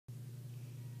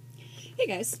Hey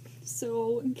guys,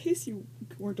 so in case you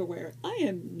weren't aware, I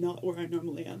am not where I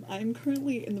normally am. I'm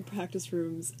currently in the practice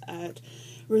rooms at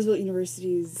Roosevelt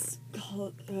University's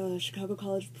Chicago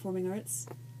College of Performing Arts,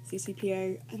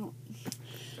 CCPA.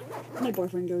 My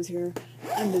boyfriend goes here.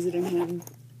 I'm visiting him.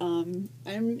 I'm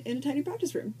in a tiny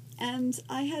practice room, and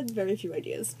I had very few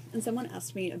ideas. And someone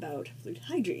asked me about flute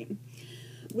hygiene,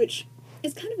 which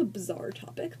is kind of a bizarre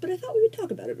topic, but I thought we would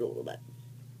talk about it a little bit.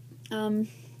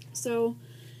 So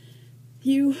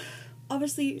you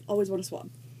obviously always want a swab.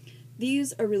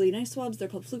 These are really nice swabs. They're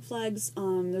called Flute flags.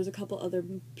 There's a couple other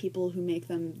people who make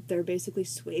them. They're basically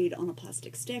suede on a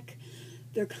plastic stick.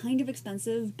 They're kind of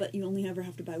expensive, but you only ever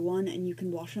have to buy one, and you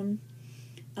can wash them.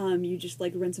 You just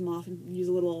rinse them off and use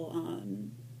a little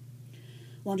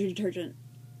laundry detergent,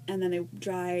 and then they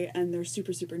dry, and they're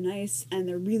super, super nice, and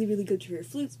they're really, really good for your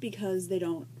flutes because they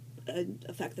don't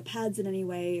affect the pads in any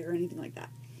way or anything like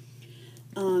that.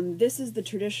 This is the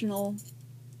traditional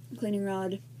cleaning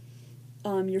rod.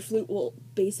 Your flute will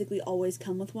basically always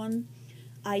come with one.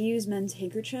 I use men's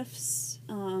handkerchiefs,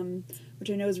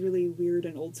 which I know is really weird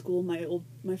and old school.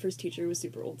 My first teacher was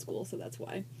super old school, so that's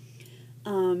why.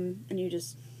 And you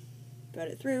just thread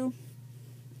it through,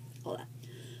 all that.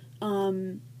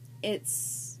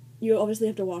 You obviously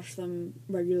have to wash them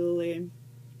regularly,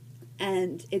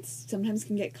 and it's sometimes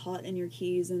can get caught in your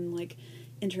keys and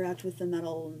interact with the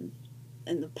metal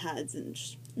and the pads, and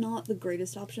just not the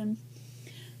greatest option.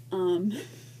 I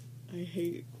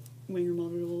hate winger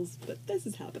modules, but this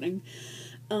is happening.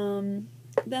 Then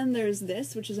there's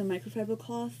this, which is a microfiber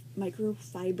cloth.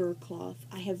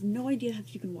 I have no idea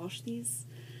if you can wash these,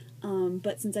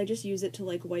 but since I just use it to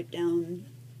wipe down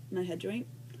my head joint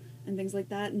and things like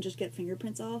that and just get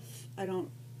fingerprints off, I don't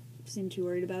seem too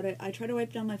worried about it. I try to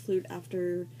wipe down my flute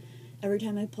after every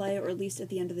time I play, or at least at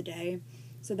the end of the day,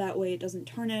 so that way it doesn't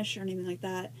tarnish or anything like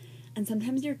that. And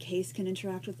sometimes your case can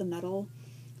interact with the metal.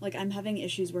 I'm having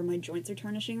issues where my joints are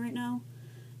tarnishing right now,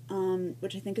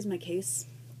 which I think is my case.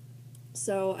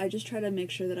 So I just try to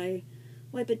make sure that I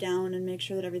wipe it down and make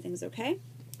sure that everything's okay.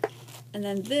 And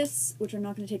then this, which I'm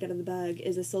not going to take out of the bag,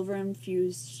 is a silver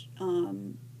infused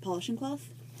polishing cloth.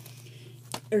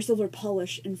 Or silver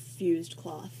polish infused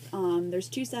cloth. There's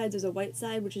two sides. There's a white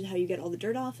side, which is how you get all the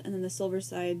dirt off, and then the silver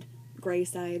side, gray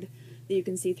side, that you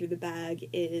can see through the bag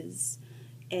is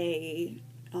a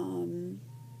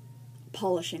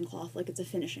polishing cloth, it's a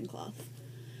finishing cloth.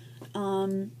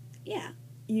 When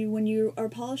you are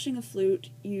polishing a flute,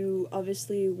 you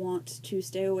obviously want to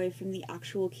stay away from the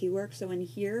actual keywork. So in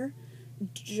here,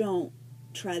 don't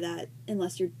try that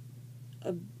unless you're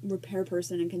a repair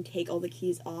person and can take all the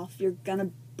keys off. You're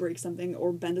gonna break something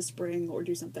or bend a spring or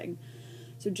do something.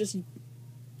 So just...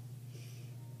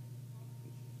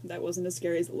 that wasn't as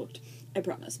scary as it looked, I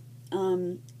promise.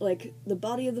 The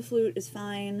body of the flute is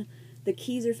fine, the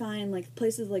keys are fine,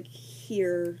 places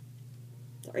here,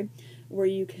 where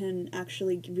you can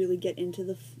actually really get into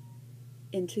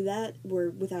that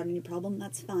without any problem,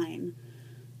 that's fine.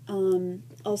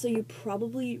 Also, you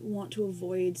probably want to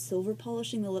avoid silver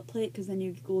polishing the lip plate, because then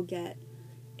you will get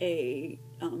a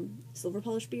silver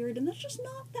polish beard, and that's just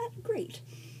not that great.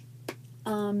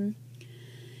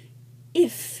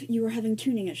 If you are having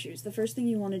tuning issues, the first thing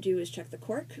you want to do is check the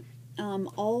cork.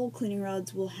 All cleaning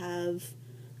rods will have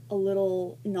a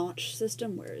little notch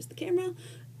system. Where is the camera?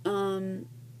 On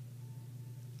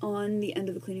the end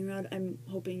of the cleaning rod. I'm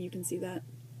hoping you can see that.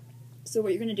 So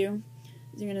what you're going to do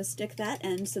is you're going to stick that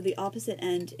end, so the opposite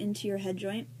end, into your head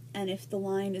joint, and if the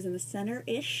line is in the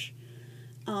center-ish,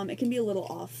 it can be a little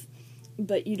off,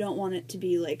 but you don't want it to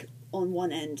be on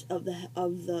one end of the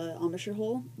embouchure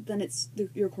hole. Then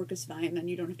your cork is fine, and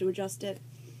you don't have to adjust it.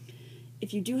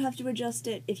 If you do have to adjust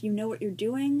it, if you know what you're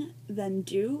doing, then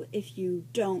do. If you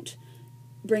don't,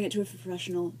 bring it to a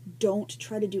professional. Don't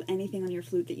try to do anything on your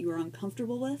flute that you are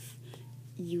uncomfortable with.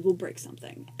 You will break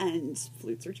something, and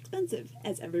flutes are expensive,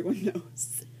 as everyone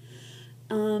knows.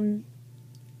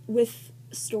 With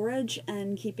storage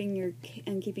and keeping your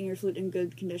flute in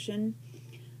good condition,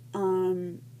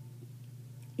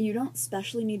 you don't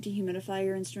specially need to humidify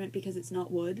your instrument because it's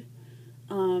not wood,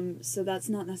 so that's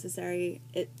not necessary.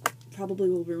 It probably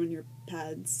will ruin your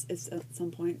pads at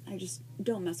some point. I just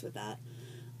don't mess with that.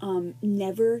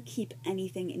 Never keep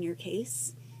anything in your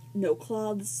case. No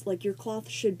cloths. Your cloth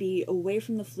should be away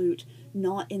from the flute,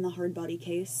 not in the hard body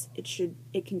case. It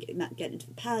can get into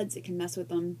the pads, it can mess with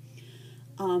them.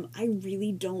 I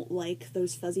really don't like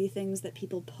those fuzzy things that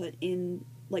people put in,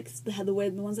 the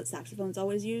ones that saxophones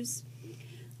always use.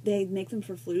 They make them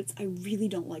for flutes. I really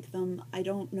don't like them. I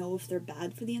don't know if they're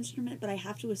bad for the instrument, but I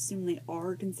have to assume they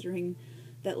are, considering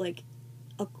that,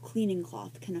 a cleaning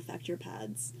cloth can affect your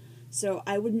pads. So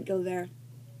I wouldn't go there.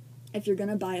 If you're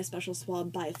gonna buy a special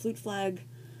swab, buy a Flute flag.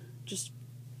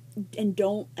 And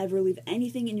don't ever leave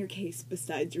anything in your case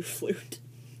besides your flute.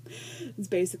 It's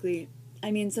basically,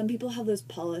 I mean, some people have those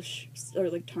polish or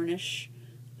like tarnish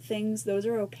things. Those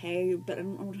are okay, but I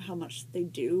don't know how much they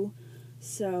do,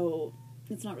 so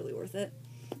it's not really worth it.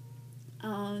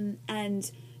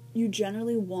 And you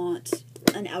generally want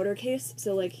an outer case.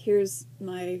 So like, here's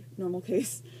my normal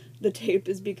case. The tape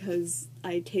is because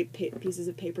I tape pieces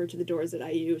of paper to the doors that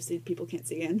I use so people can't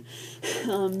see in.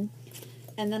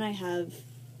 And then I have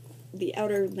the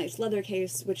outer nice leather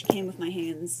case, which came with my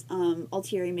hands.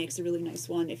 Altieri makes a really nice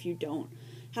one. If you don't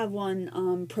have one,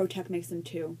 ProTech makes them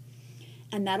too.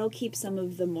 And that'll keep some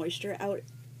of the moisture out,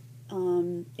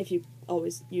 if you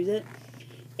always use it.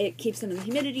 It keeps some of the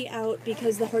humidity out,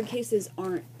 because the hard cases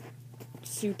aren't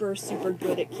super, super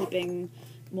good at keeping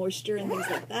moisture and things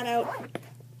like that out.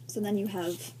 So then you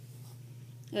have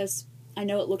this, I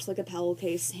know it looks like a Powell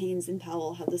case. Haynes and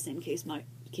Powell have the same case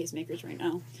makers right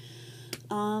now.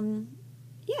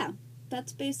 Yeah,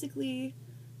 that's basically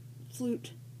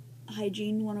Flute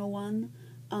Hygiene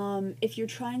 101. If you're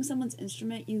trying someone's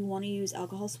instrument, you want to use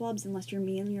alcohol swabs unless you're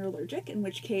me and you're allergic, in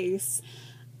which case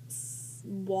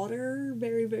water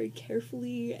very, very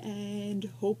carefully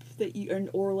and hope that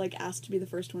or like ask to be the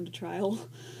first one to trial.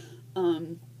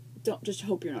 Don't just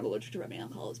hope you're not allergic to rubbing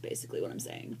alcohol is basically what I'm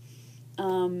saying.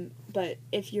 But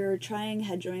if you're trying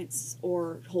head joints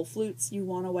or whole flutes, you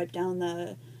want to wipe down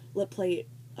the lip plate,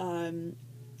 and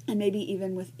maybe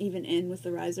even with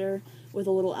the riser with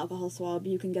a little alcohol swab.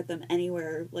 You can get them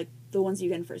anywhere, like the ones you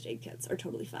get in first aid kits are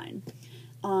totally fine.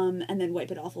 And then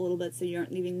wipe it off a little bit so you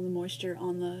aren't leaving the moisture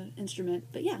on the instrument.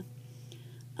 But yeah,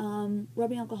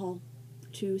 rubbing alcohol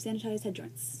to sanitize head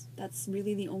joints. That's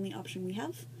really the only option we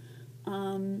have.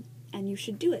 And you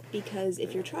should do it, because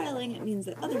if you're trialing, it means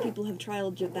that other people have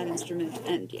trialed that instrument,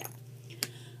 and yeah.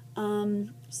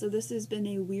 So this has been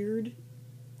a weird,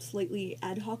 slightly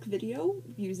ad hoc video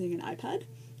using an iPad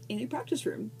in a practice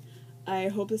room. I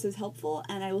hope this is helpful,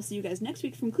 and I will see you guys next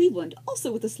week from Cleveland,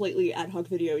 also with a slightly ad hoc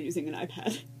video using an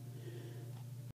iPad.